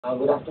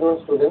Good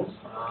afternoon, students.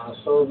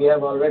 So we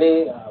have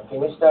already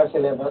finished our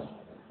syllabus,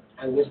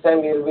 and this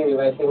time we will be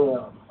revising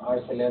our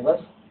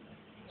syllabus.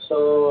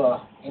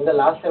 In the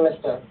last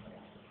semester,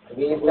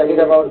 we studied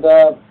about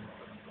the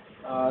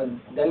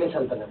Delhi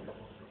Sultanate.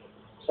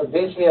 So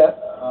this year,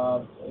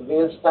 we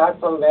will start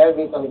from where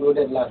we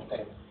concluded last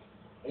time,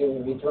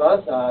 which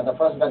was the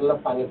first battle of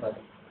Panipat.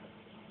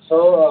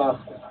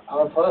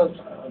 Our first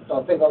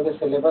topic of the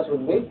syllabus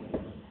would be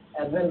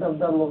advent of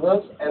the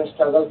Mughals and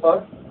struggle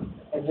for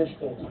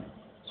existence.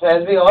 So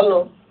as we all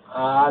know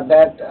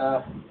that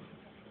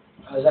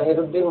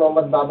Zahiruddin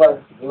Muhammad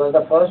Babur, he was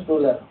the first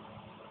ruler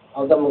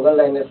of the Mughal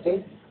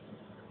dynasty.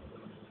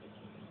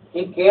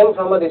 He came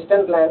from a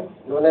distant land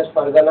known as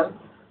Fargana.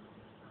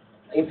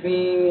 If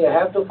we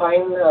have to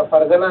find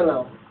Fargana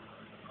now,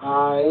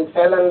 it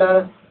fell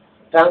under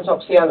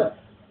Transoxiana.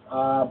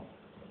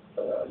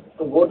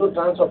 To go to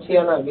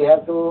Transoxiana, we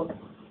have to,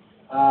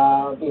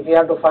 if we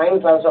have to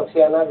find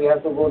Transoxiana, we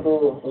have to go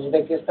to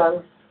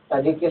Uzbekistan,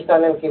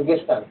 Tajikistan, and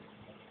Kyrgyzstan.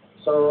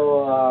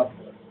 So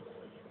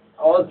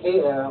all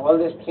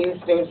these three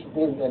states,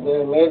 they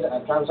made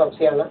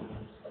Transoxiana,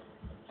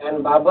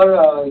 and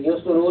Babur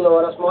used to rule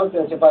over a small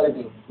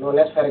principality known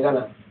as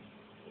Fergana.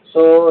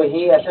 So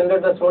he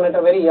ascended the throne at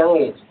a very young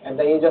age. At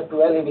the age of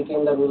 12, he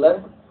became the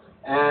ruler,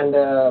 and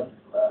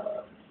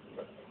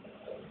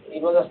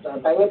it was a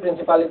tiny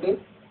principality.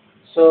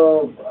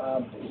 So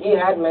he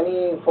had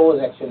many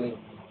foes actually.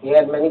 He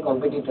had many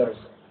competitors.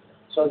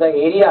 So the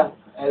area,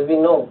 as we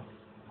know,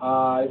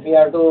 if we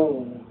have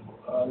to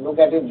look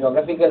at it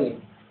geographically,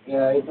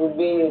 it would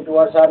be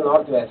towards our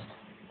northwest,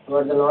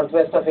 towards the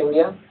northwest of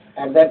India.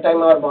 At that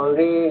time, our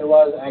boundary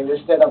was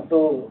existed up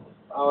to,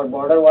 our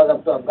border was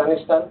up to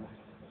Afghanistan.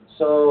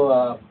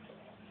 So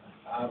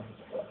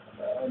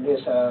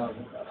this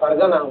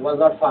Fargana was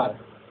not far.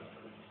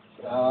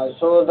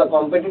 So the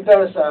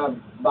competitors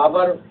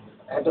Babur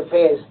had to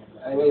face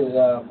in his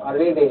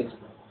early days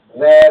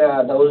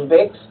were the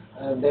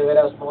Uzbeks. They were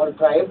a small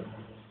tribe.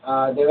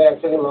 They were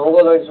actually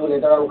Mongoloids who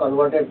later on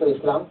converted to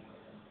Islam,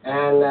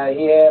 and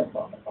he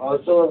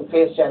also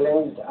faced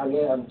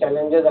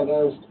challenges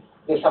against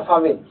the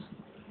Safavids.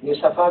 The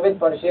Safavid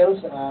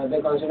Persians,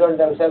 they considered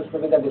themselves to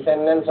be the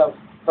descendants of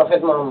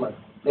Prophet Muhammad.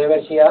 They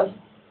were Shias.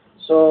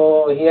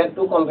 So he had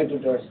two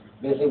competitors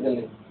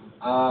basically.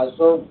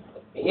 So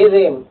his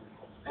aim,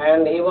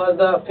 and he was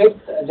the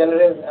fifth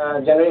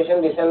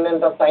generation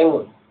descendant of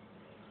Taimur.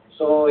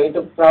 So he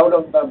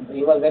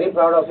was very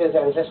proud of his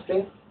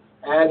ancestry,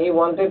 and he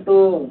wanted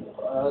to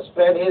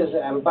spread his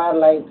empire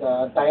like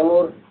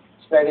Taimur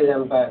spread his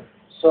empire.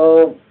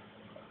 So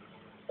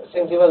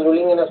since he was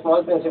ruling in a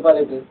small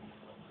principality,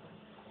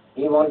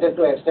 he wanted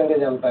to extend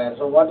his empire.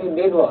 So what he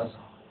did was,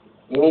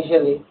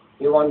 initially,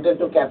 he wanted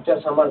to capture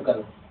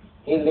Samarkand.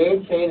 He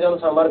laid siege on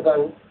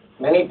Samarkand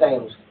many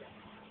times.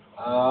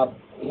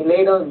 He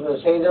laid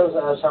siege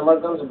on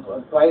Samarkand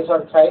twice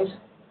or thrice.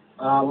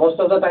 Most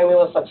of the time he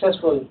was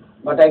successful,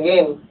 but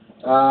again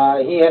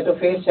he had to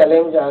face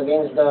challenge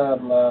against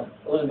the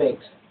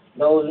Uzbeks.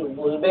 The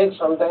Uzbeks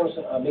sometimes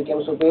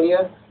became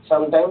superior.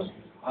 Sometimes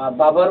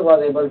Babur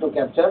was able to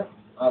capture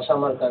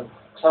Samarkand.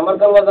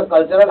 Samarkand was the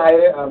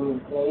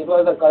it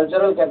was the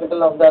cultural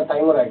capital of the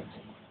Taimurites.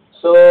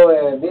 So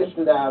this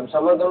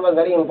Samarkand was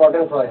very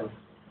important for him.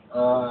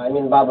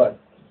 Babur.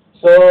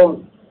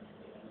 So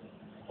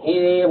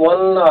he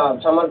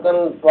won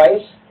Samarkand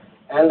twice,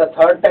 and the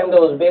third time the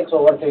Uzbeks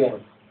overthrew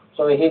him.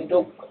 So he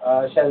took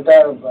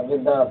shelter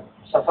with the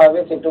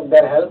Safavids. He took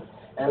their help,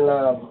 and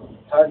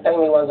third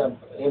time he was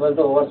able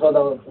to overthrow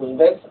the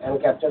Uzbeks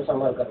and capture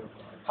Samarkand.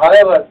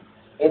 However,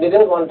 he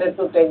didn't wanted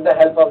to take the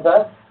help of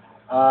the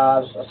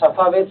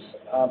Safavids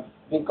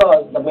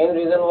because the main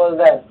reason was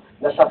that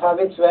the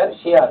Safavids were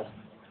Shias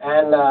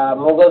and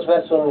Mughals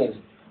were Sunnis.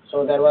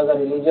 So there was a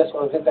religious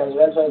conflict as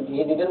well. So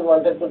he didn't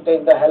wanted to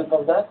take the help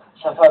of the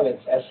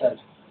Safavids as such.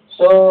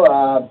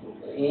 So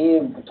he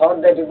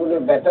thought that it would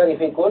be better if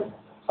he could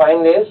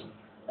find his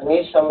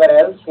niche somewhere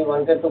else. He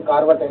wanted to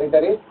carve a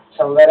territory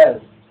somewhere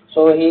else.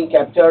 So he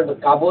captured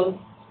Kabul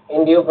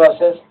in due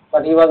process,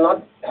 but he was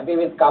not happy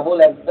with Kabul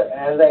as the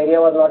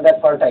area was not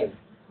that fertile.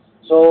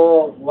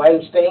 So while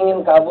staying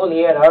in Kabul,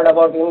 he had heard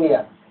about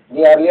India.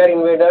 The earlier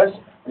invaders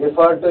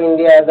referred to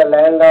India as the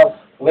land of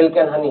milk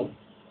and honey.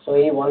 So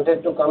he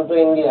wanted to come to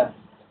India,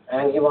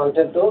 and he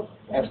wanted to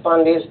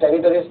expand his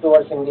territories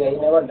towards India. He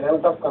never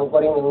dreamt of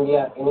conquering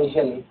India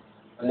initially.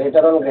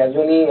 Later on,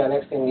 gradually he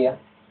annexed India.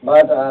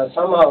 But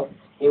somehow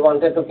he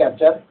wanted to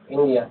capture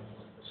India.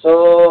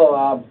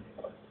 So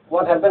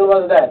what happened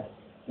was that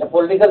the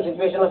political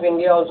situation of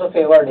India also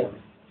favored him.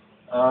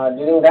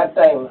 During that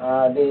time,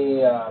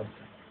 the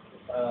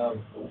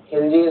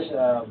Khiljis,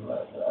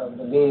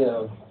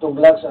 the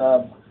Tughlaqs,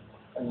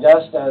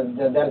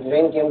 their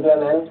reign came to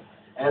an end,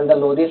 and the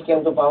Lodhis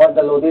came to power.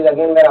 The Lodhis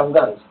again were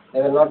Afghans,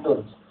 they were not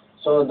Turks.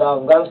 So the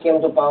Afghans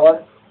came to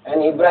power,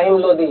 and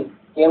Ibrahim Lodi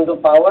came to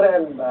power,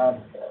 and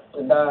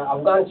the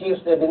Afghan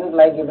chiefs, they didn't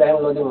like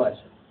Ibrahim Lodi much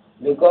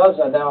because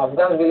the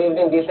Afghans believed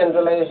in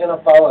decentralization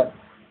of power,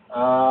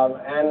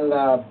 and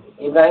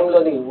Ibrahim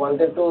Lodi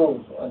wanted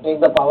to take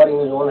the power in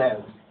his own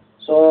hands.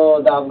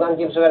 So the Afghan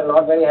chiefs were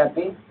not very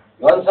happy.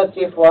 One such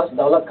chief was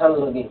Daulat Khan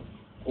Lodi.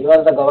 He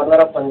was the governor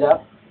of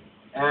Punjab,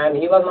 and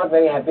he was not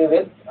very happy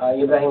with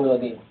Ibrahim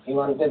Lodi. He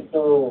wanted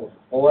to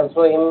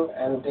overthrow him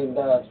and take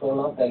the throne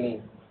of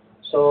Delhi.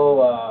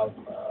 So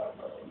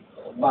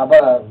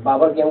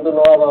Babur came to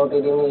know about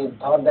it, and he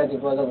thought that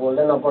it was a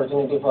golden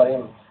opportunity for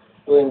him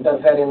to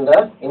interfere in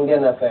the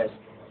Indian affairs.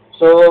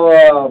 So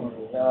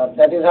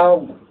that is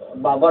how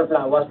Babur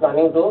was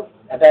planning to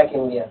attack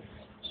India.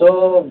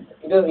 So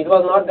it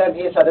was not that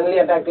he suddenly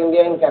attacked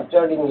India and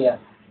captured India.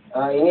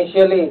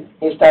 Initially,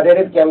 he started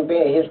his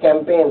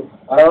campaign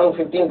around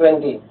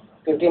 1520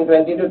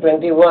 to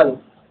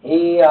 21.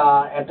 He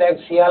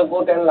attacked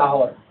Sialkot and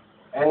Lahore,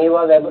 and he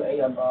was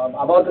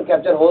about to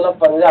capture whole of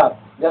Punjab.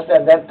 Just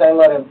at that time,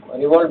 a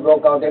revolt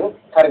broke out in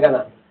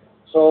Fargana.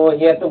 So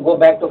he had to go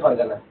back to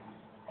Fargana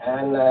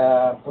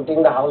and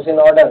putting the house in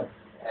order.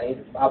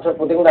 After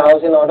putting the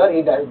house in order,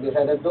 he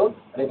decided to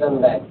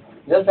return back.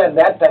 Just at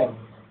that time,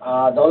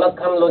 Daulat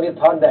Khan Lodi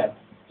thought that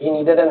he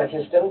needed an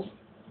assistance,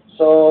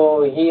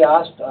 so he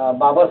asked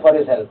Babur for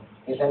his help.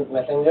 He sent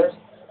messengers,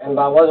 and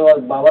Babur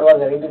was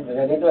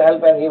ready to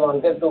help, and he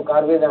wanted to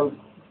carve his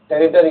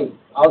territory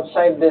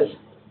outside this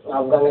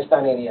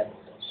Afghanistan area.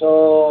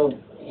 So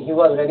he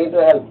was ready to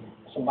help.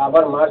 So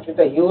Babur marched with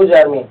a huge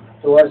army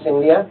towards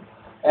India,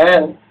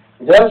 and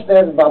just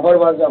as Babur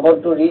was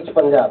about to reach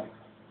Punjab,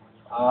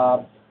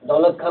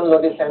 Daulat Khan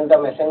Lodi sent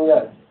a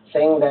messenger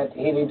saying that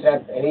he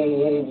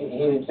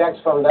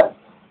retracts from the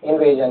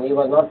invasion. He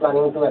was not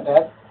planning to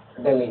attack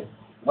Delhi.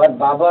 But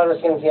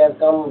Babur, since he had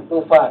come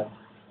too far,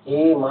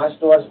 he marched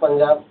towards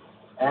Punjab,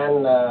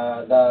 and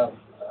the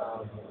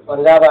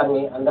Punjab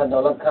army under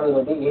Daulat Khan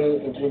Lodi,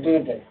 it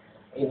retreated.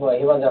 He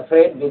was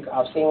afraid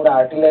of seeing the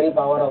artillery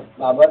power of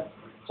Babur,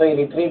 so he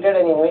retreated,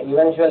 and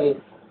eventually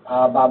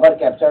Babur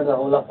captured the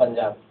whole of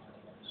Punjab.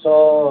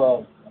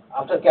 So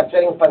after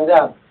capturing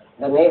Punjab,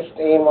 the next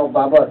aim of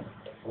Babur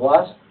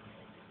was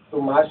to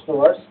march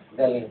towards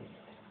Delhi.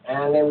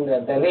 And in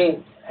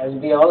Delhi, as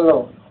we all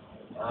know,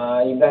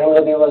 Ibrahim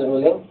Lodi was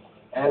ruling,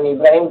 and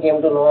Ibrahim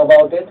came to know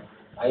about it.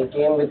 He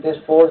came with his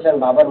force, and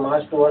Babur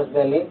marched towards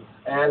Delhi,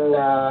 and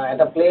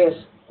at a place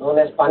known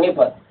as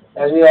Panipat.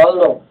 As we all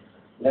know,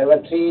 there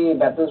were 3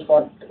 battles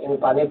fought in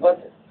Panipat.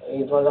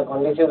 It was a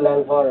conducive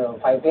land for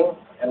fighting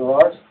and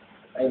wars.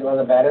 It was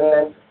a barren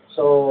land.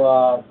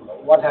 So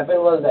what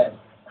happened was that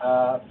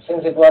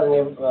since it was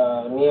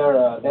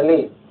near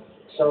Delhi,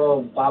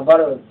 so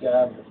Babur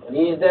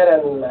reached there,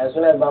 and as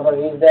soon as Babur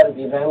reached there,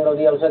 Ibrahim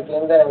Lodi also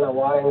came there, and a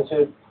war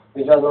ensued,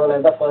 which was known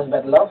as the First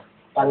Battle of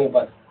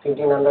Panipat,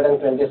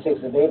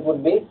 1526. The date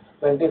would be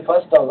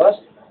 21st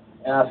August,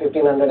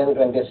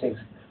 1526.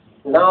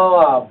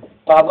 Now,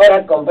 Babur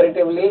had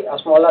comparatively a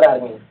smaller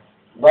army,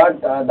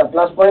 but the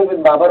plus point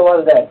with Babur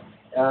was that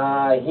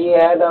he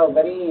had a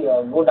very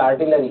good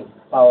artillery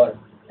power,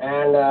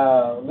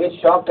 and which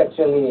shocked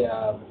actually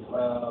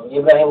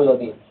Ibrahim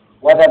Lodi.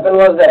 What happened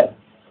was that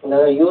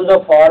the use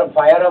of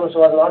firearms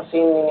was not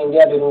seen in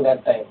India during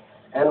that time,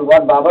 and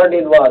what Babur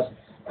did was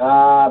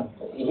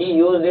he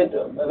used it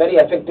very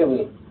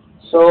effectively.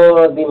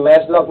 So the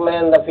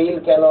matchlockman, the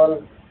field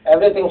cannon,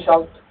 everything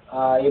shocked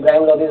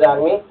Ibrahim Lodi's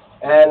army,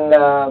 and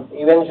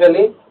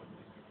eventually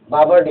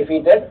Babur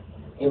defeated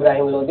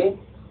Ibrahim Lodi,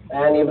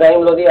 and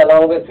Ibrahim Lodi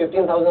along with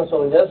 15,000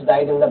 soldiers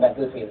died in the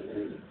battlefield,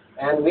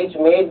 and which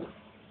made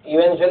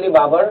eventually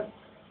Babur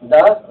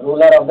the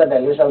ruler of the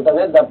Delhi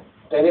Sultanate, the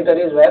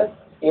territories where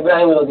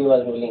Ibrahim Lodi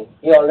was ruling.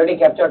 He already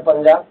captured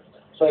Punjab,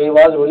 so he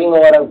was ruling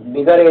over a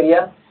bigger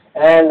area,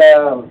 and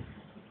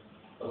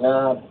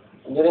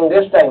during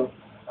this time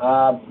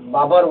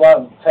Babur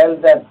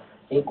felt that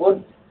he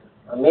could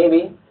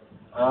maybe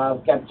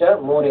capture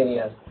more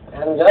areas,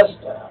 and just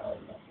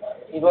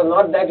it was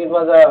not that it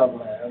was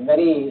a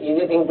very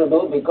easy thing to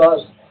do,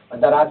 because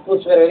the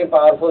Rajputs were very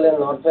powerful in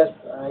northwest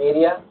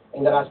area,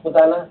 in the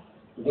Rajputana.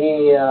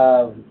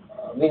 The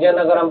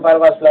Vijayanagar Empire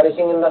was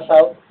flourishing in the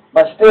south,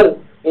 but still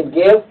it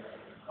gave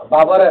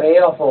Babur a ray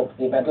of hope,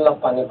 the Battle of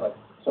Panipat.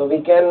 So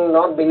we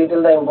cannot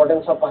belittle the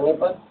importance of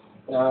Panipat.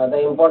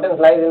 The importance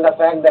lies in the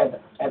fact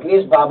that at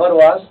least Babur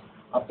was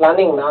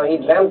planning. Now he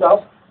dreamt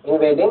of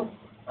invading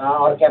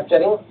or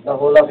capturing the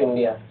whole of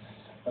India.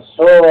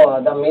 So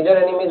the major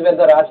enemies were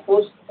the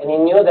Rajputs, and he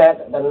knew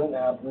that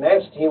the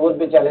next he would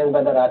be challenged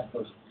by the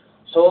Rajputs.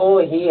 So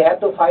he had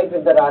to fight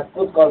with the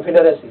Rajput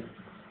Confederacy.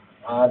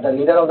 The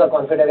leader of the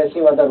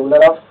Confederacy was the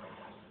ruler of.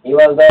 His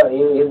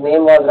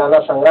name was Rana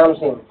Sangram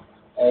Singh.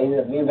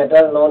 We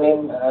better know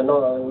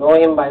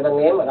him by the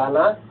name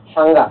Rana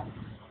Sanga.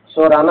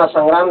 So Rana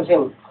Sangram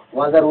Singh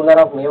was the ruler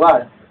of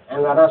Mewar,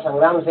 and Rana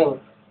Sangram Singh,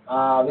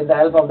 with the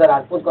help of the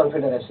Rajput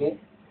Confederacy,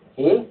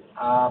 he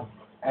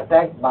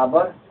attacked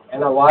Babur,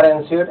 and a war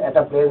ensued at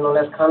a place known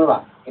as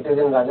Khanwa. It is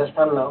in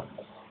Rajasthan now.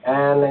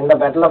 And in the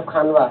Battle of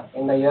Khanwa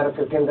in the year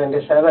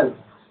 1527,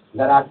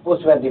 the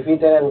Rajputs were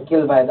defeated and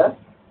killed by the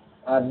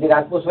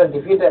Rajputs were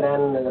defeated,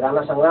 and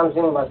Rana Sangram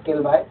Singh was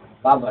killed by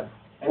Babur.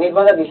 And it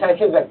was a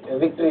decisive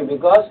victory,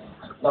 because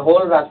the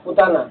whole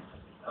Rajputana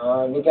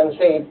we can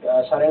say it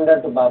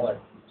surrendered to Babur.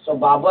 So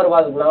Babur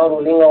was now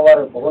ruling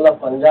over whole of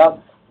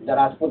Punjab, the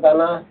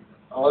Rajputana.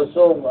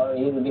 Also,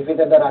 he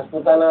defeated the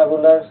Rajputana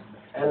rulers,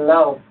 and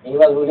now he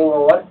was ruling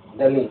over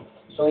Delhi.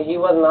 So he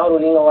was now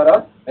ruling over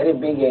a very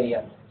big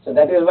area. So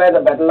that is why the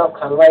Battle of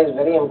Khanwa is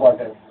very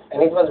important,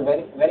 and it was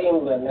very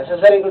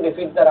necessary to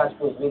defeat the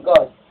Rajputs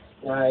because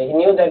he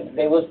knew that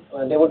they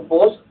would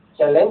pose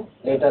challenge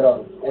later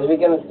on. As we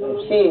can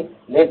see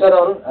later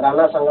on,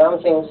 Rana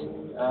Sangram Singh's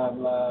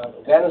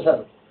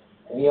grandson,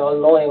 we all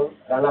know him,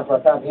 Rana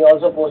Pratap. He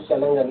also posed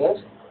challenge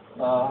against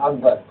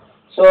Akbar.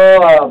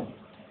 So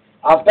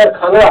after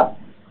Khanwa,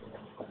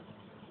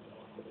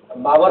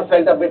 Babur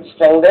felt a bit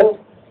strengthened,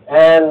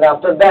 and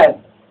after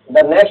that,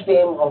 the next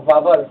aim of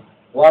Babur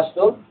was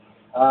to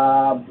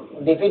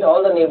defeat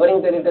all the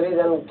neighboring territories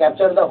and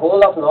capture the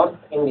whole of North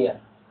India.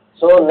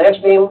 So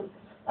next aim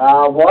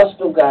was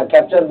to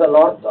capture the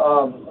north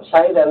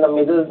side and the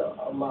middle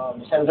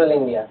central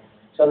India.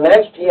 So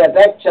next he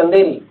attacked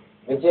Chanderi,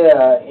 which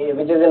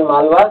is in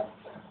Malwa,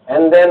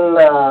 and then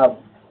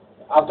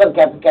after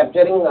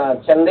capturing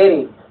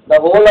Chanderi, the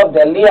whole of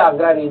Delhi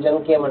Agra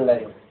region came under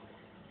him.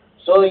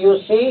 So you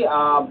see,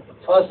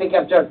 first he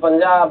captured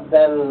Punjab,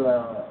 then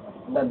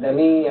the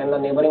Delhi and the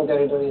neighboring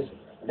territories.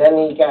 Then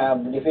he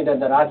defeated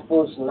the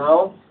Rajputs.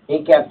 Now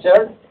he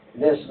captured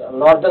this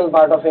northern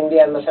part of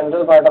India and the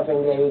central part of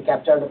India. He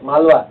captured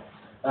Malwa.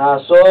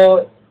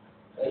 So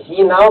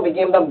he now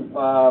became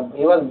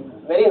he was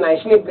very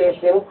nicely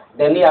placed in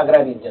Delhi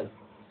Agra region.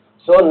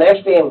 So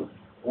next aim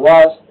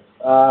was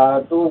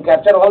to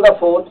capture all the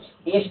forts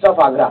east of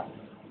Agra.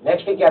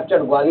 Next he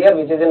captured Gwalior,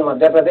 which is in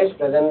Madhya Pradesh,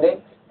 present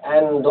day,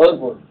 and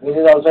Dholpur, which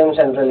is also in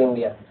central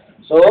India.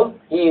 So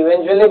he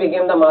eventually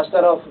became the master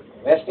of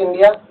West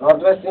India,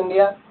 Northwest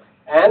India,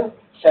 and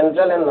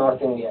Central and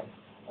North India.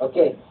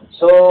 Okay,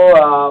 so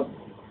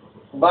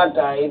but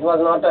it was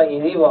not an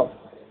easy work.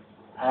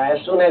 As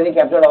soon as he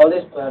captured all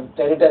these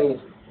territories,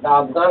 the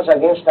Afghans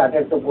again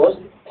started to pose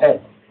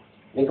threat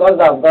because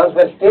the Afghans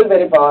were still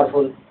very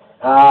powerful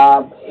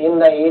in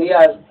the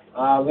areas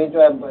which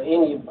were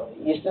in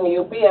eastern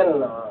UP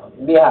and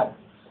Bihar.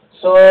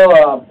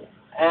 So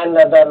and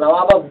the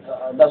Nawab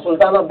of the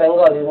Sultan of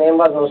Bengal, his name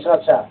was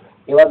Nusrat Shah.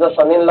 He was the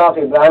son-in-law of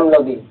Ibrahim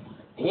Lodi.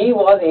 He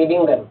was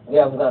aiding them, the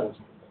Afghans.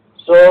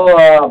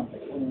 So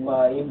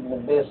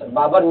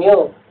Babur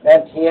knew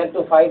that he had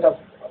to fight a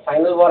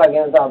final war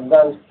against the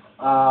Afghans,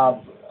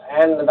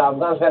 and the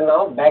Afghans were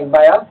now backed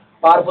by a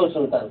powerful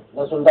Sultan,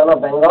 the Sultan of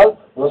Bengal,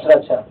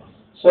 Nusrat Shah.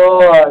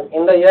 So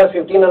in the year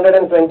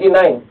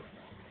 1529,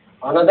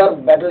 another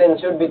battle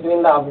ensued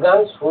between the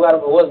Afghans, who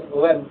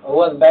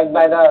was backed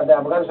by the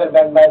Afghans were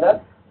backed by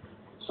the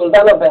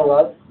Sultan of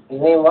Bengal.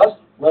 His name was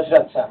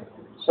Nusrat Shah.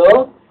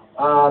 So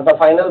the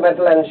final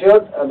battle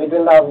ensued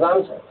between the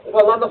Afghans. It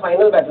was not the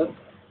final battle.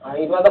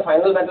 It was the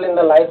final battle in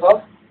the life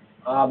of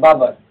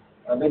Babur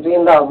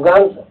between the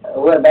Afghans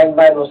who were backed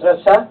by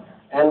Nusrat Shah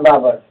and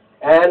Babur,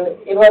 and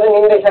it was an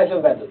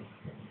indecisive battle.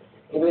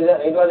 It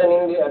was an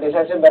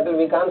indecisive battle.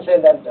 We can't say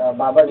that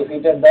Babur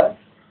defeated the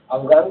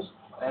Afghans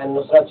and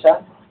Nusrat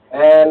Shah,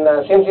 and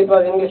since it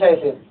was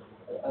indecisive,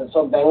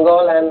 so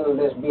Bengal and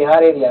this Bihar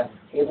area,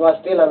 it was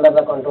still under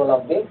the control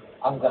of the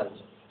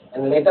Afghans.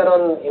 And later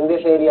on in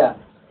this area,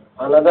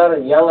 another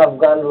young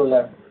Afghan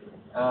ruler,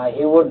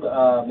 he would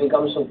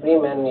become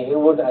supreme, and he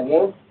would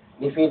again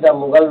defeat a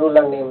Mughal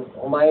ruler named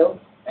Humayun,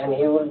 and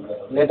he would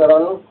later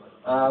on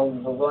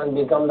go and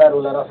become the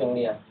ruler of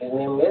India. His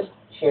name is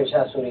Sher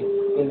Shah Suri.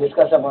 We'll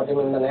discuss about him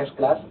in the next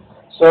class.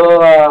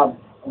 So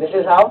this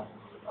is how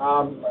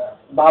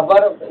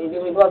Babur,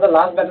 it was the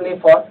last battle he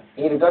fought.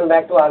 He returned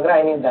back to Agra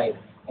and he died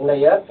in the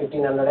year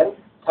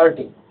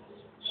 1530.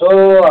 So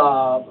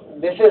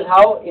this is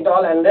how it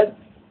all ended.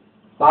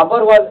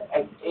 Babur was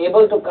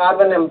able to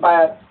carve an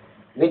empire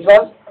which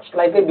was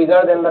slightly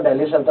bigger than the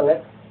Delhi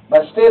Sultanate,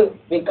 but still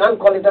we can't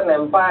call it an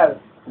empire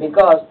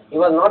because he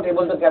was not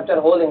able to capture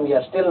whole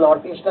India. Still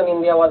northeastern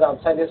India was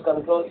outside his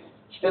control,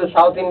 still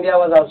South India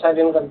was outside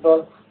his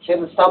control,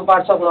 still some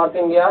parts of North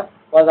India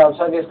was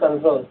outside his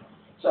control.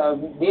 So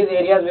these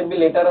areas will be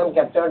later on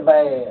captured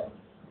by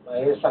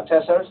his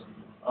successors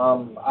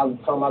from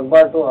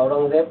Akbar to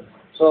Aurangzeb.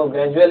 So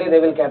gradually they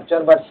will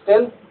capture, but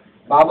still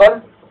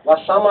Babur was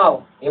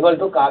somehow able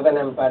to carve an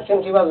empire.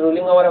 Since he was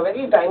ruling over a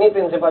very tiny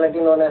principality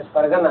known as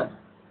Fargana,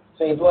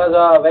 so it was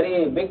a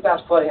very big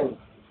task for him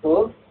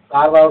to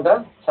carve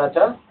out such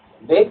a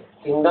big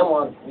kingdom,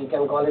 or we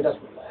can call it an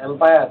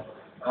empire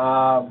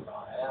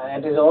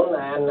at his own,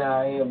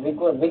 and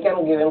we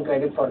can give him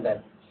credit for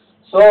that.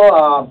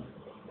 So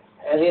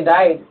as he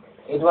died,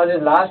 it was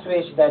his last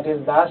wish that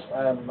his last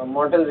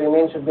mortal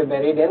remains should be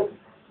buried in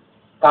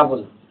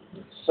Kabul.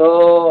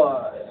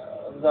 So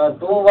the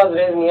tomb was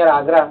raised near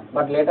Agra,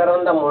 but later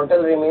on the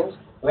mortal remains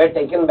were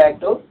taken back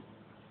to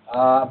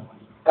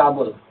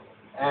Kabul,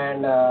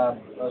 and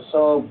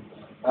so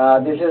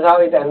this is how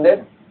it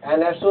ended.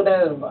 And as soon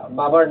as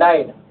Babur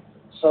died,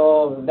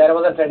 so there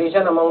was a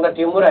tradition among the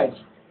Timurites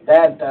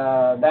that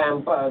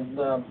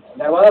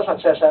there was a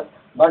successor,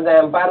 but the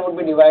empire would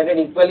be divided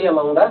equally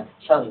among the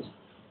sons.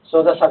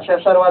 So the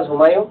successor was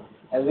Humayun,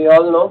 as we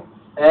all know,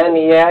 and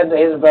he had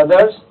his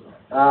brothers,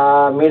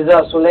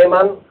 Mirza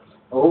Suleiman,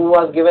 who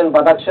was given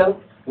Badakhshan,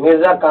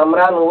 Mirza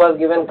Kamran, who was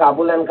given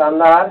Kabul and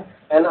Kandahar,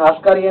 and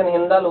Askari and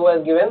Hindal, who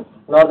was given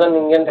northern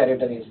Indian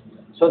territories.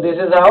 So this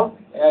is how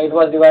it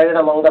was divided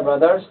among the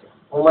brothers.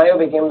 Humayun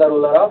became the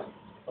ruler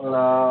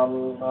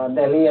of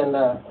Delhi and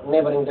the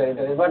neighboring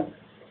territories. But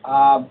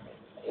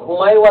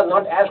Humayun was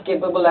not as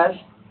capable as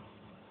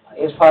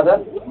his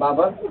father,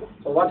 Babur.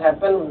 So what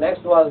happened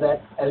next was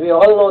that, as we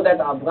all know, that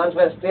Afghans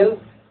were still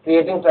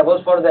creating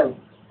troubles for them.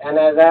 And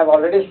as I have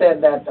already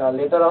said that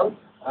later on,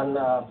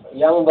 a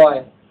young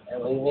boy,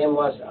 his name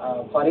was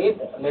Farid,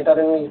 later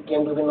on he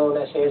came to be known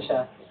as Sher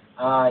Shah,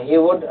 he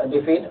would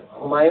defeat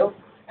Humayun,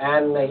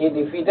 and he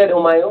defeated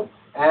Humayun,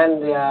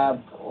 and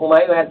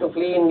Humayun had to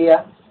flee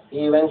India.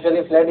 He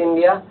eventually fled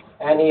India,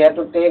 and he had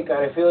to take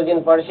refuge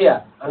in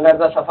Persia under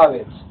the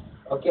Safavids.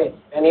 Okay,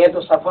 and he had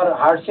to suffer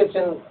hardships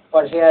in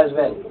Persia as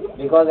well,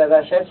 because as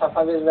I said,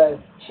 Safavids were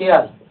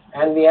Shias,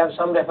 and we have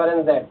some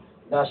reference that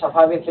the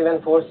Safavids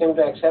even forced him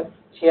to accept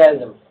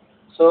Shiaism.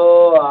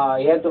 So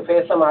he had to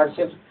face some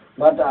hardships,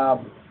 but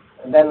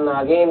then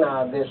again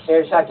the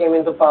Sher Shah came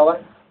into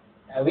power.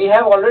 We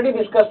have already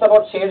discussed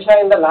about Sher Shah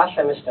in the last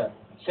semester.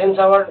 Since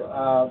our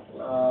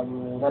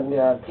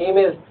the theme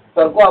is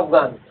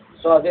Turko-Afghan,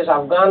 so this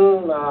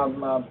Afghan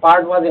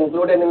part was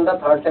included in the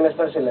third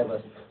semester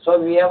syllabus. So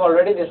we have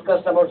already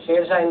discussed about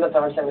Sher Shah in the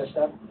third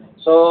semester.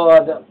 So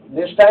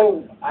this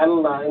time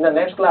I'm in the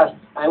next class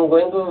I'm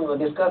going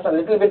to discuss a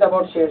little bit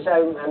about Sher Shah.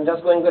 I'm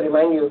just going to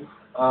remind you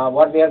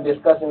what we have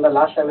discussed in the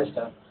last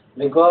semester,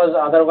 because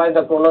otherwise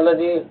the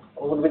chronology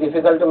would be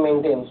difficult to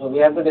maintain. So we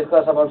have to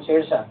discuss about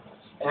Sher Shah.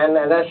 And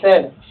as I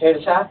said,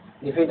 Sher Shah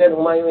defeated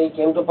Humayun. He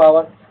came to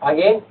power.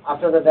 Again,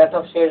 after the death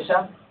of Sher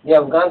Shah, the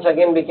Afghans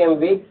again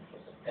became weak.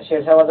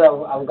 Sher Shah was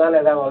an Afghan,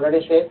 as I have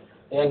already said.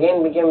 He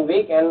again became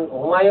weak, and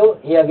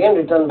Humayun, he again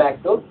returned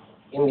back to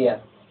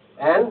India,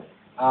 and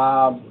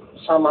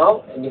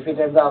somehow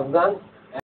defeated the Afghans,